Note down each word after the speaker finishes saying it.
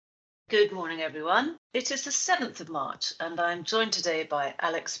Good morning, everyone. It is the 7th of March, and I'm joined today by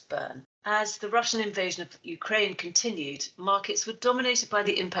Alex Byrne. As the Russian invasion of Ukraine continued, markets were dominated by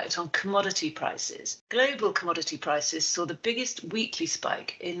the impact on commodity prices. Global commodity prices saw the biggest weekly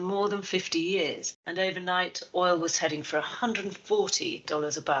spike in more than 50 years, and overnight, oil was heading for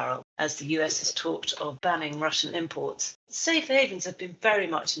 $140 a barrel, as the US has talked of banning Russian imports. Safe havens have been very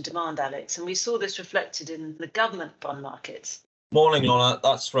much in demand, Alex, and we saw this reflected in the government bond markets. Morning, Lorna.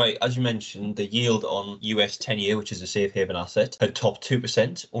 That's right. As you mentioned, the yield on US 10-year, which is a safe haven asset, had topped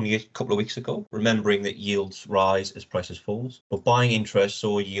 2% only a couple of weeks ago, remembering that yields rise as prices fall. But buying interest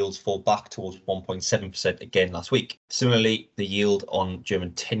saw yields fall back towards 1.7% again last week. Similarly, the yield on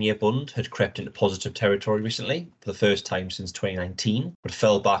German 10-year bond had crept into positive territory recently for the first time since 2019, but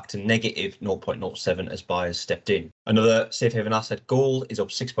fell back to negative 0.07 as buyers stepped in. Another safe haven asset, gold, is up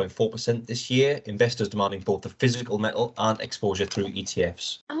 6.4% this year, investors demanding both the physical metal and exposure through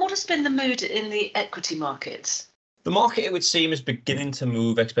ETFs. And what has been the mood in the equity markets? The market, it would seem, is beginning to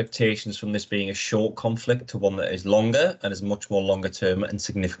move expectations from this being a short conflict to one that is longer and is much more longer term and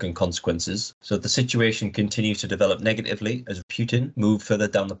significant consequences. So the situation continues to develop negatively as Putin moved further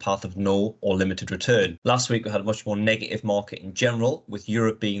down the path of no or limited return. Last week we had a much more negative market in general, with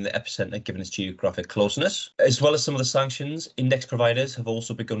Europe being the epicenter given its geographic closeness. As well as some of the sanctions, index providers have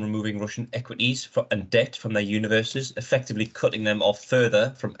also begun removing Russian equities and debt from their universes, effectively cutting them off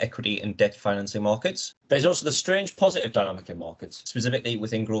further from equity and debt financing markets. There's also the strange positive dynamic in markets, specifically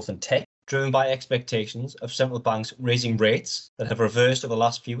within growth and tech, driven by expectations of central banks raising rates that have reversed over the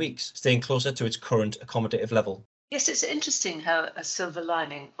last few weeks, staying closer to its current accommodative level. Yes, it's interesting how a silver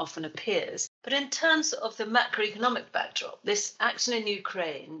lining often appears. But in terms of the macroeconomic backdrop, this action in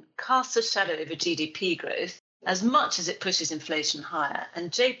Ukraine casts a shadow over GDP growth as much as it pushes inflation higher.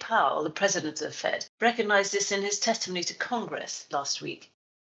 And Jay Powell, the president of the Fed, recognized this in his testimony to Congress last week.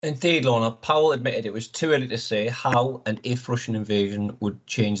 Indeed, Lorna, Powell admitted it was too early to say how and if Russian invasion would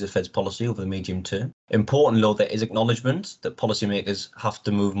change the Fed's policy over the medium term. Important, though, there is acknowledgement that policymakers have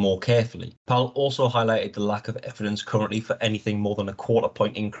to move more carefully. Powell also highlighted the lack of evidence currently for anything more than a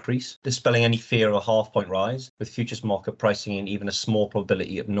quarter-point increase, dispelling any fear of a half-point rise, with futures market pricing in even a small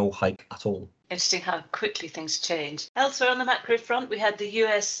probability of no hike at all. Interesting how quickly things change. Elsewhere on the macro front, we had the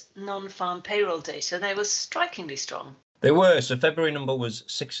US non-farm payroll data. They were strikingly strong. They were. So February number was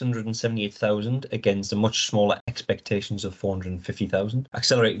 678,000 against the much smaller expectations of 450,000.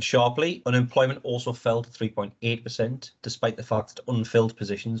 Accelerating sharply, unemployment also fell to 3.8%, despite the fact that unfilled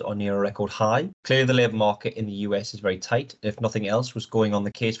positions are near a record high. Clearly, the labour market in the US is very tight. If nothing else was going on, the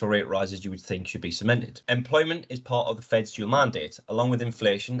case for rate rises you would think should be cemented. Employment is part of the Fed's dual mandate, along with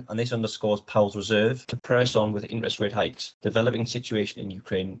inflation, and this underscores Powell's reserve to press on with interest rate hikes, developing situation in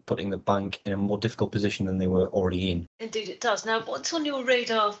Ukraine, putting the bank in a more difficult position than they were already in. Indeed it does. Now, what's on your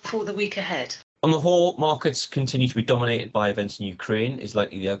radar for the week ahead? On the whole, markets continue to be dominated by events in Ukraine, is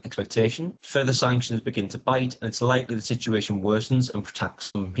likely the expectation. Further sanctions begin to bite, and it's likely the situation worsens and protracts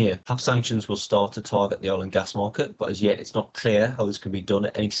from here. Perhaps sanctions will start to target the oil and gas market, but as yet it's not clear how this can be done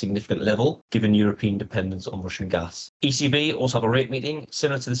at any significant level, given European dependence on Russian gas. ECB also have a rate meeting.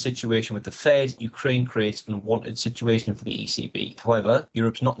 Similar to the situation with the Fed, Ukraine creates an unwanted situation for the ECB. However,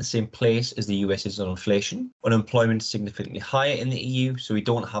 Europe's not in the same place as the US is on inflation. Unemployment is significantly higher in the EU, so we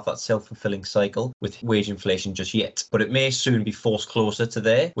don't have that self-fulfilling cycle with wage inflation just yet, but it may soon be forced closer to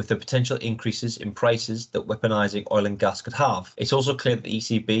there with the potential increases in prices that weaponizing oil and gas could have. It's also clear that the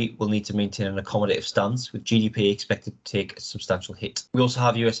ECB will need to maintain an accommodative stance, with GDP expected to take a substantial hit. We also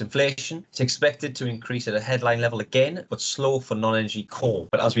have US inflation. It's expected to increase at a headline level again, but slow for non-energy core.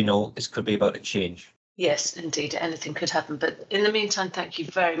 But as we know, this could be about to change. Yes, indeed, anything could happen. But in the meantime, thank you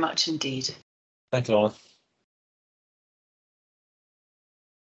very much indeed. Thanks, Laura.